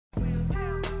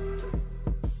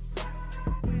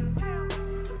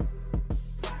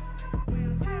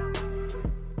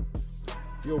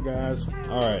go, guys.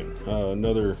 All right,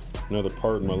 another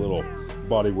part in my little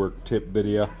bodywork tip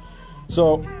video.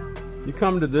 So you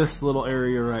come to this little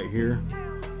area right here.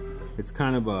 It's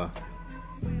kind of a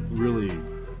really,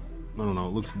 I don't know,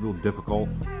 it looks real difficult.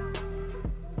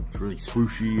 It's really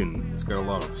swooshy and it's got a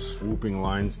lot of swooping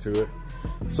lines to it.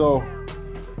 So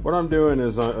what I'm doing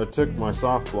is I took my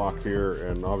soft block here,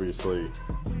 and obviously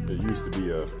it used to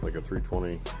be like a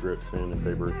 320 grit sanding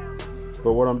paper.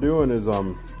 But what I'm doing is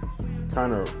I'm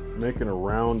kind of making a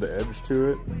round edge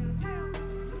to it.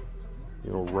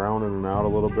 You know, rounding it out a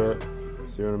little bit.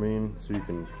 See what I mean? So you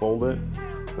can fold it.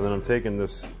 And then I'm taking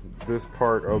this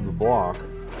part of the block,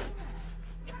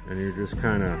 and you're just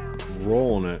kind of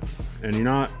rolling it. And you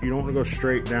don't want to go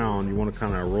straight down. You want to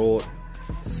kind of roll it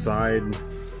side.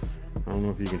 I don't know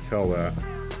if you can tell that.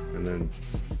 And then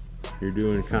you're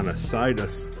doing kind of side to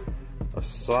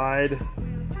side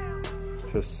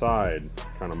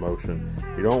kind of motion.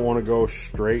 You don't want to go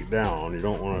straight down. You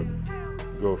don't want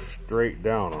to go straight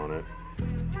down on it.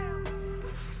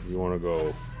 You want to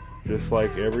go just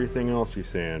like everything else you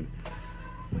sand.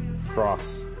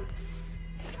 Cross.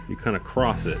 You kind of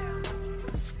cross it.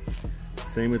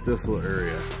 Same with this little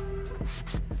area.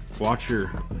 Watch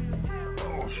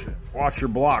your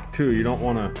block too. You don't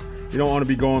want to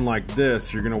be going like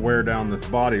this. You're gonna wear down this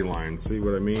body line. See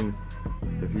what I mean?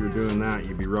 If you were doing that,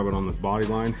 you'd be rubbing on this body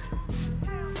line.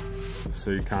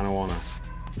 So you kind of want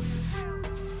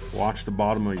to watch the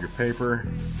bottom of your paper.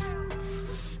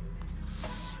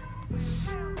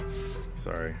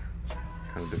 Sorry, it's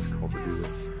kind of difficult to do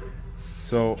this.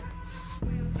 So,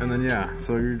 and then yeah,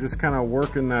 so you're just kind of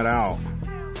working that out,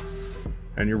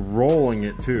 and you're rolling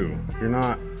it too. You're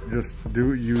not just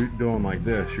doing like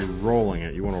this. You're rolling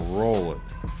it. You want to roll it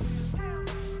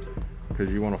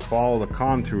because you want to follow the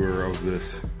contour of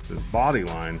this body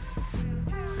line,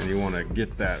 and you want to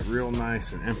get that real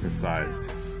nice and emphasized.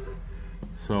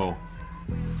 So,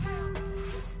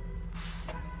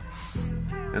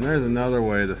 and there's another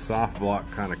way the soft block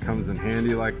kind of comes in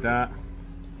handy like that,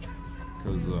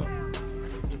 because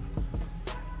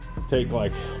take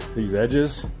like these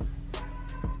edges.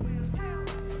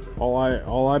 All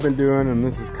I've been doing, and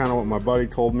this is kind of what my buddy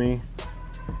told me,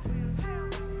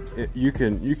 you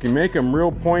can make them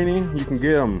real pointy. You can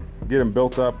get them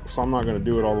built up. So I'm not going to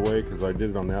do it all the way because I did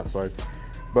it on the outside.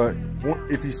 But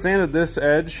if you sanded this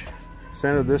edge,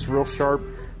 sanded this real sharp,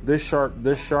 this sharp,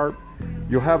 this sharp,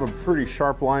 you'll have a pretty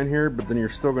sharp line here. But then you're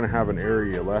still going to have an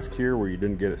area left here where you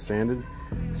didn't get it sanded.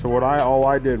 So all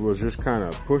I did was just kind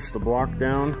of push the block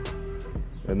down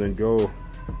and then go.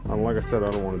 Like I said, I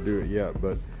don't want to do it yet,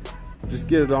 but just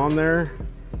get it on there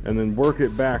and then work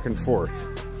it back and forth.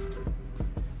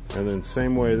 And then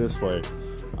same way this way.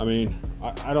 I mean,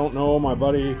 I don't know, my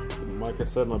buddy, like I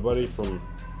said, my buddy from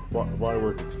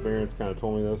Bodywork Experience kind of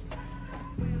told me this.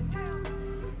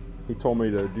 He told me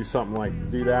to do something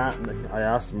like do that, and I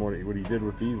asked him what he did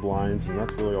with these lines, and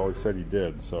that's really all he said he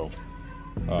did. So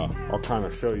I'll kind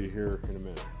of show you here in a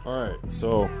minute. All right,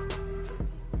 so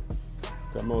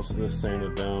got most of this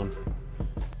sanded down.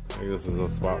 I think this is a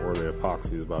spot where the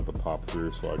epoxy is about to pop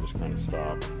through, so I just kind of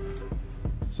stopped.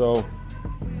 So,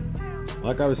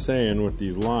 like I was saying with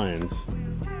these lines,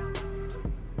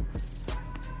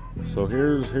 so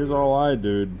here's all I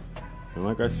did, and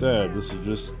like I said, this is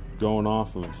just going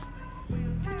off of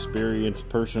experienced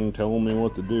person telling me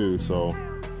what to do. So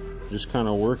just kind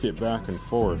of work it back and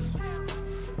forth,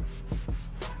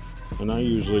 and I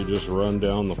usually just run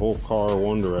down the whole car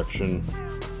one direction.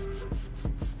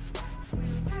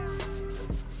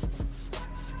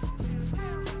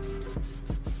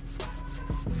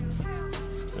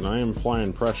 And I am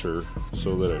applying pressure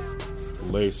so that it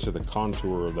lays to the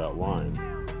contour of that line.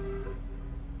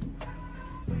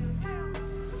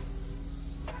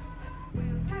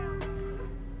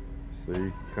 So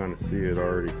you can kind of see it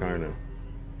already kind of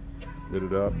lit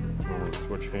it up. I'm going to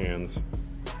switch hands.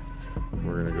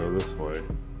 We're going to go this way.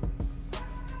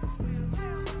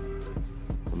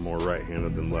 I'm more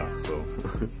right-handed than left, so.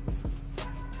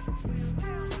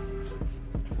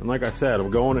 And like I said,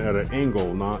 I'm going at an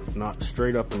angle, not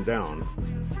straight up and down.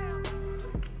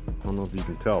 I don't know if you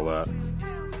can tell that.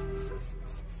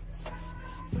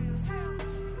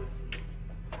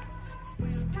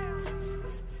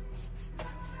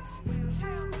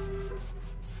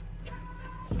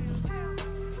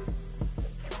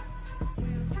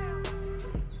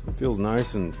 It feels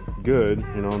nice and good,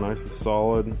 you know, nice and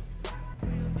solid.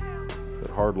 That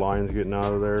hard line's getting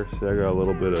out of there. See, I got a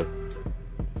little bit of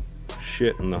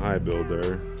shit in the high build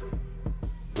there.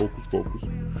 Focus.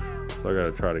 So I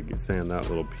gotta try to sand that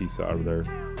little piece out of there.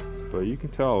 But you can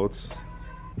tell it's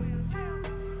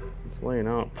laying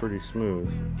out pretty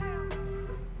smooth.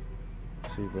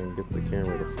 See if I can get the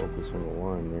camera to focus on the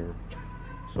line there.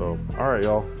 So, alright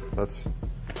y'all,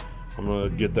 I'm gonna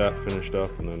get that finished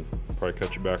up and then probably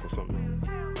cut you back with something.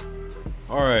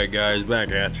 Alright guys,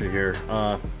 back at you here.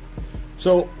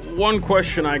 So one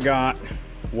question I got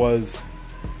was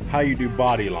how you do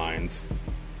body lines.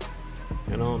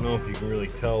 And I don't know if you can really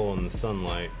tell in the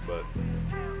sunlight, but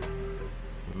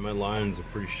my lines are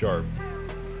pretty sharp.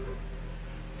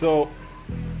 So,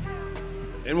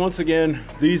 and once again,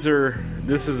 this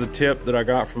is a tip that I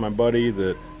got from my buddy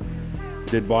that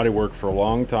did body work for a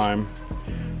long time.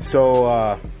 So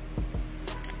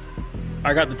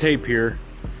I got the tape here.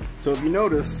 So if you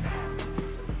notice,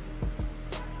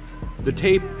 the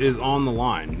tape is on the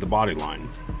line, the body line.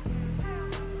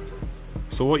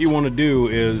 So what you want to do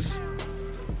is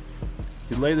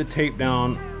you lay the tape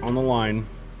down on the line.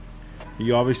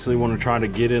 You obviously want to try to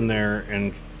get in there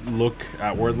and look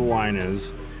at where the line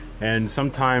is. And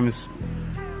sometimes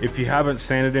if you haven't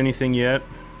sanded anything yet,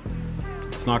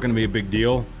 it's not going to be a big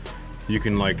deal. You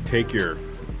can like take your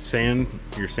sanding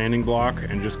block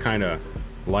and just kind of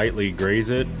lightly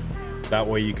graze it. That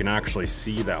way you can actually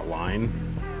see that line.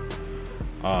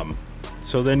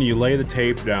 So then you lay the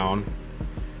tape down,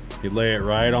 you lay it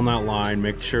right on that line,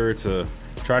 make sure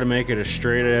try to make it as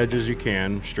straight edge as you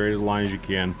can, straight as a line as you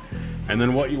can. And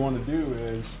then what you want to do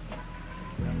is,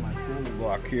 I have my sanding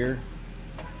block here.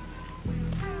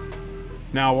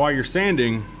 Now while you're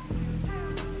sanding,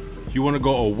 you want to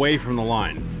go away from the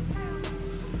line.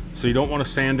 So you don't want to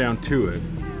sand down to it.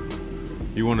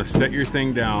 You want to set your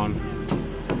thing down,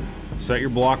 set your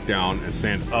block down, and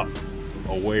sand up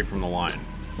away from the line.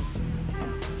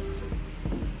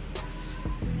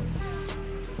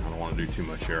 I don't want to do too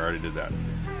much here, I already did that.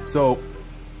 So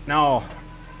now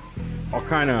I'll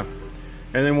kind of,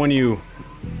 and then when you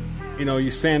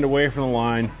sand away from the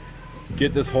line,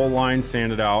 get this whole line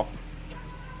sanded out.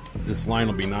 This line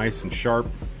will be nice and sharp.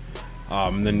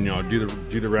 And then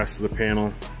do the rest of the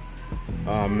panel.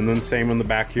 And then same on the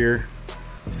back here.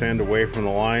 Sand away from the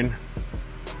line,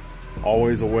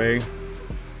 always away.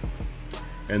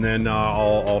 And then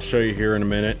I'll show you here in a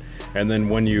minute. And then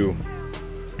when you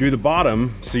do the bottom,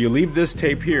 so you leave this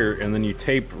tape here and then you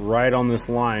tape right on this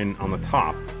line on the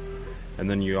top, and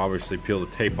then you obviously peel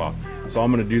the tape off. So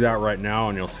I'm going to do that right now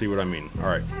and you'll see what I mean.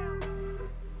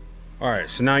 Alright,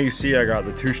 so now you see I got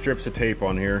the 2 strips of tape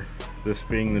on here, this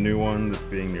being the new one, this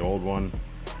being the old one.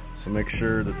 So make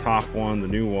sure the top one, the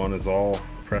new one, is all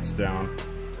pressed down,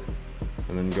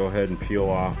 and then go ahead and peel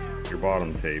off your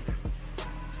bottom tape.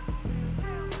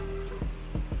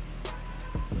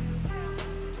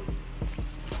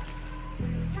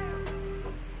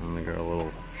 And I got a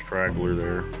little straggler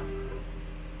there.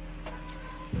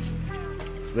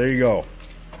 So there you go.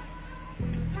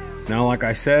 Now, like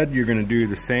I said, you're going to do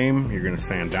the same. You're going to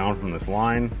sand down from this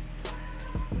line.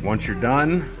 Once you're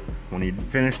done, when you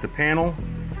finish the panel,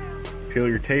 peel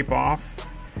your tape off,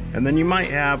 and then you might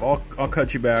have, I'll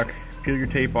cut you back, peel your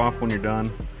tape off when you're done.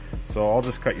 So I'll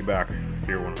just cut you back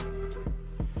here when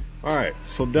Alright,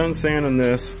 so done sanding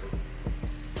this.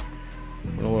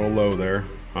 Went a little low there.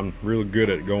 I'm really good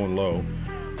at going low,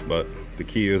 but the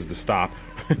key is to stop.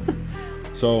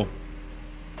 So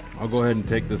I'll go ahead and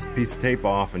take this piece of tape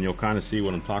off and you'll kind of see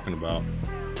what I'm talking about.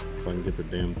 If I can get the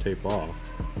damn tape off.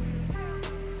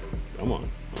 Come on.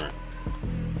 Alright.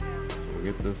 So we'll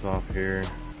get this off here.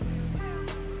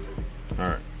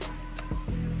 Alright.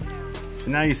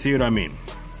 So now you see what I mean.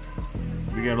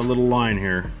 We got a little line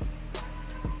here.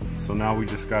 So now we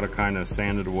just got to kind of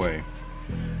sand it away.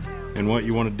 And what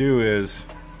you want to do is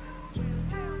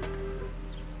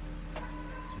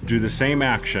do the same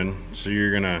action. So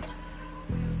you're gonna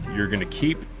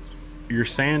keep your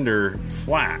sander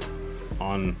flat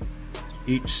on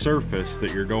each surface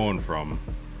that you're going from.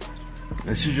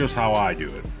 This is just how I do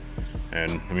it.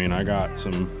 And I mean, I got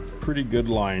some pretty good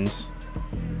lines.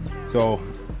 So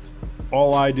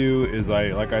all I do is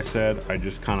like I said, I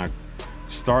just kind of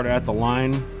start at the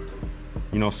line,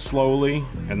 slowly,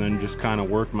 and then just kind of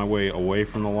work my way away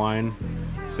from the line.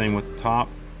 Same with the top,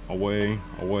 away,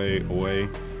 away, away.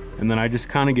 And then I just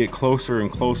kind of get closer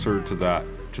and closer to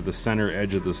the center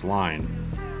edge of this line.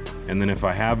 And then if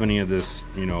I have any of this,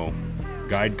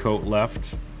 guide coat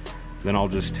left, then I'll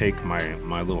just take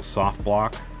my little soft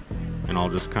block and I'll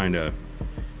just kind of,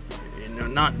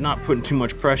 not putting too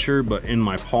much pressure, but in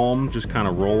my palm, just kind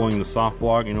of rolling the soft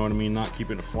block, you know what I mean? Not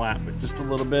keeping it flat, but just a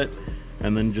little bit.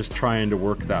 And then just trying to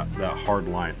work that hard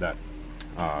line, that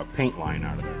paint line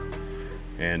out of there.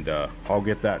 And I'll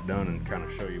get that done and kind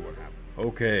of show you what happened.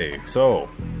 Okay, so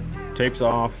tape's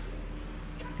off,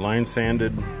 line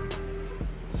sanded.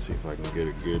 Let's see if I can get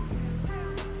a good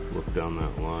look down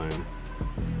that line.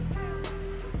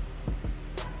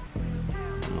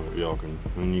 y'all can,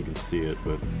 and you can see it,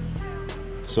 but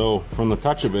so from the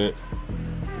touch of it,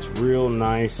 it's real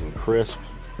nice and crisp,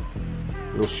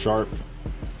 real sharp.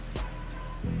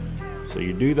 So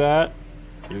you do that,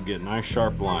 you'll get nice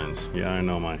sharp lines. Yeah, I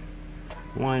know my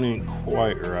line ain't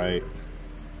quite right.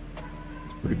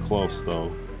 It's pretty close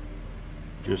though,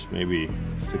 just maybe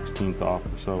 1/16 off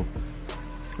or so.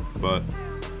 But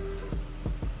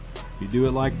you do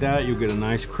it like that, you'll get a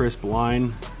nice crisp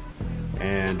line.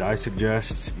 And I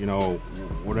suggest, you know,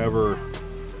 whatever,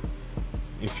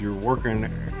 if you're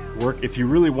if you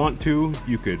really want to,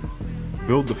 you could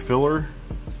build the filler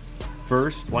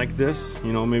first like this,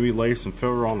 you know, maybe lay some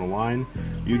filler on the line.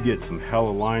 You'd get some hella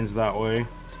lines that way.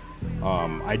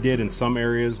 I did in some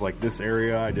areas, like this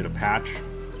area, I did a patch.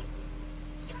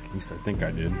 At least I think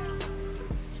I did.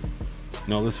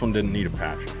 No, this one didn't need a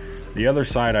patch. The other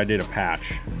side I did a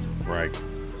patch, where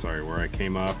I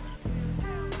came up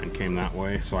and came that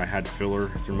way, so I had filler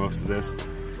through most of this.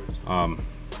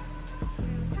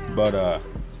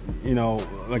 You know,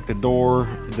 like the door,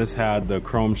 this had the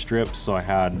chrome strips, so I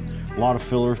had a lot of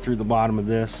filler through the bottom of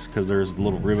this because there's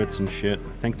little rivets and shit.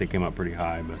 I think they came up pretty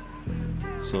high, but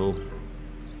so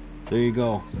there you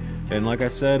go. And like I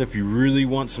said, if you really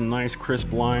want some nice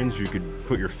crisp lines, you could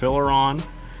put your filler on,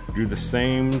 do the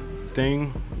same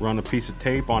thing, run a piece of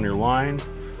tape on your line,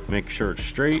 make sure it's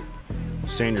straight,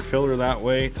 sand your filler that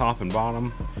way, top and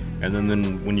bottom, and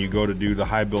then when you go to do the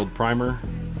high build primer,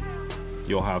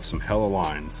 you'll have some hella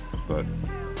lines. But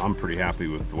I'm pretty happy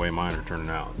with the way mine are turning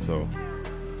out, so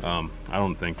I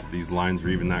don't think that these lines were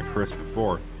even that crisp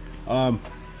before. And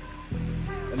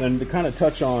then to kind of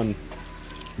touch on,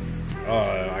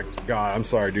 God, I'm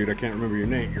sorry dude, I can't remember your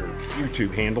name, your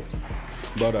YouTube handle,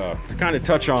 but to kind of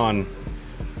touch on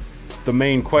the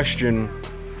main question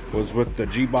was with the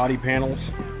G-body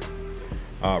panels,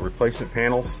 replacement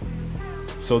panels.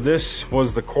 So this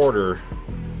was the quarter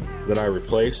that I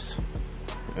replaced.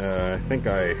 I think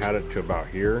I had it to about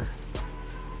here.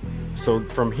 So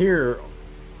from here,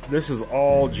 this is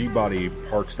all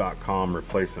gbodyparts.com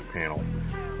replacement panel.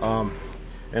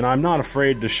 And I'm not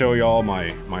afraid to show y'all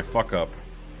my fuck up.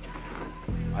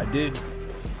 I did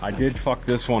fuck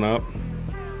this one up.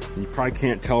 You probably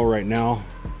can't tell right now,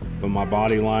 but my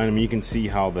body line, I mean, you can see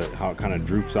how it kind of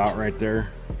droops out right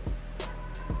there.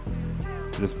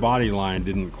 This body line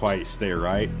didn't quite stay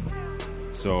right,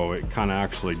 so it kind of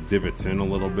actually divots in a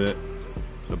little bit.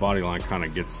 The body line kind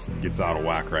of gets out of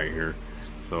whack right here.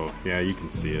 So yeah, you can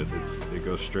see it. It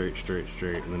goes straight,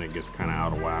 and then it gets kind of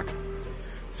out of whack.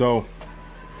 So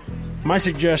my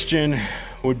suggestion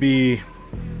would be,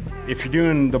 if you're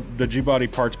doing the G-body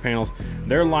parts panels,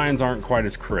 their lines aren't quite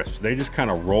as crisp. They just kind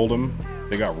of rolled them.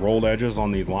 They got rolled edges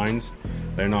on these lines.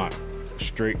 They're not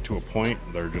straight to a point.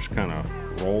 They're just kind of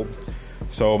rolled.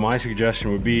 So my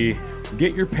suggestion would be,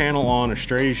 get your panel on as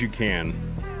straight as you can.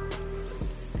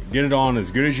 Get it on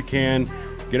as good as you can.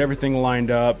 Get everything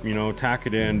lined up, you know, tack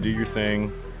it in, do your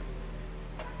thing.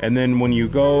 And then when you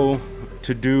go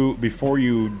to before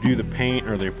you do the paint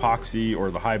or the epoxy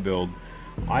or the high build,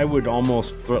 I would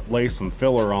almost lay some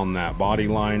filler on that body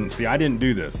line. See, I didn't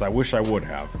do this. I wish I would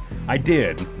have. I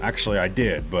did, actually I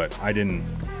did, but I didn't.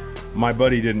 My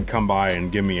buddy didn't come by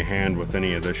and give me a hand with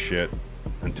any of this shit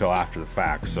until after the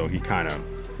fact, so he kind of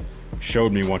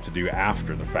showed me what to do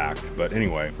after the fact. But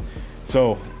anyway,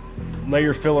 so lay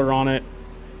your filler on it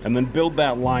and then build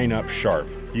that line up sharp.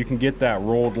 You can get that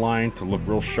rolled line to look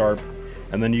real sharp,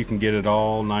 and then you can get it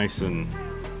all nice and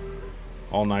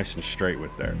straight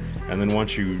with there. And then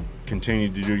once you continue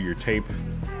to do your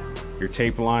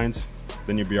tape lines,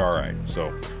 then you'll be all right.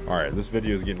 So, all right, this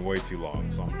video is getting way too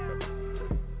long, so I'm gonna cut it.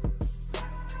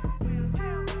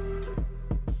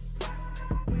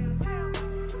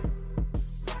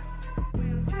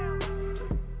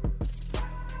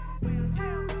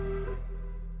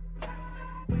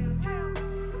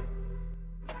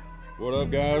 What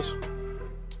up, guys?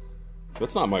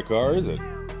 That's not my car, is it?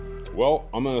 Well,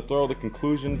 I'm gonna throw the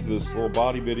conclusion to this little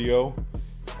body video.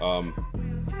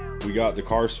 We got the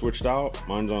car switched out.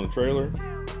 Mine's on the trailer.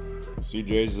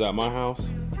 CJ's is at my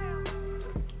house.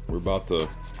 We're about to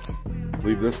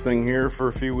leave this thing here for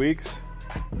a few weeks,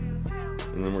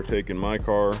 and then we're taking my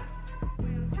car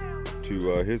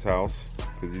to his house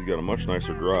because he's got a much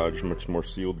nicer garage, much more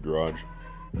sealed garage,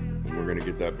 and we're gonna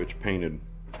get that bitch painted.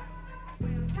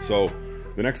 So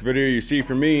the next video you see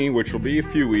from me, which will be a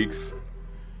few weeks,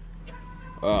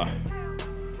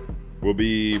 will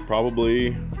be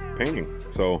probably painting.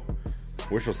 So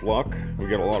wish us luck. We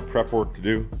got a lot of prep work to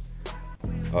do.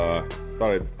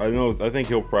 I think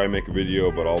he'll probably make a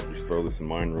video, but I'll just throw this in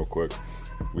mine real quick.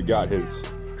 We got his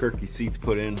Kirky seats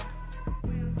put in.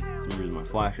 Some reason my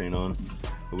flash ain't on.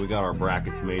 But we got our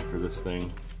brackets made for this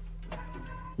thing.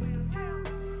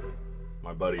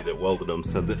 My buddy that welded them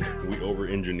said that we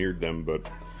over-engineered them, but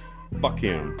fuck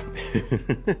him.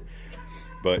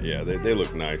 But yeah, they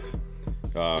look nice.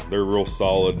 They're real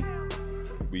solid.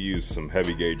 We used some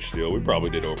heavy gauge steel. We probably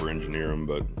did over-engineer them,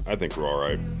 but I think we're all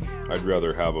right. I'd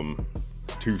rather have them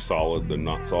too solid than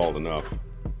not solid enough.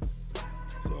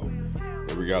 So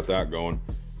there we got that going.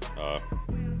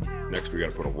 Next we got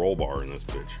to put a roll bar in this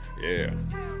bitch. Yeah.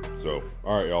 So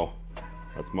all right, y'all.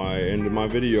 That's my end of my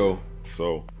video.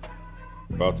 So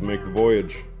about to make the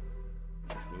voyage.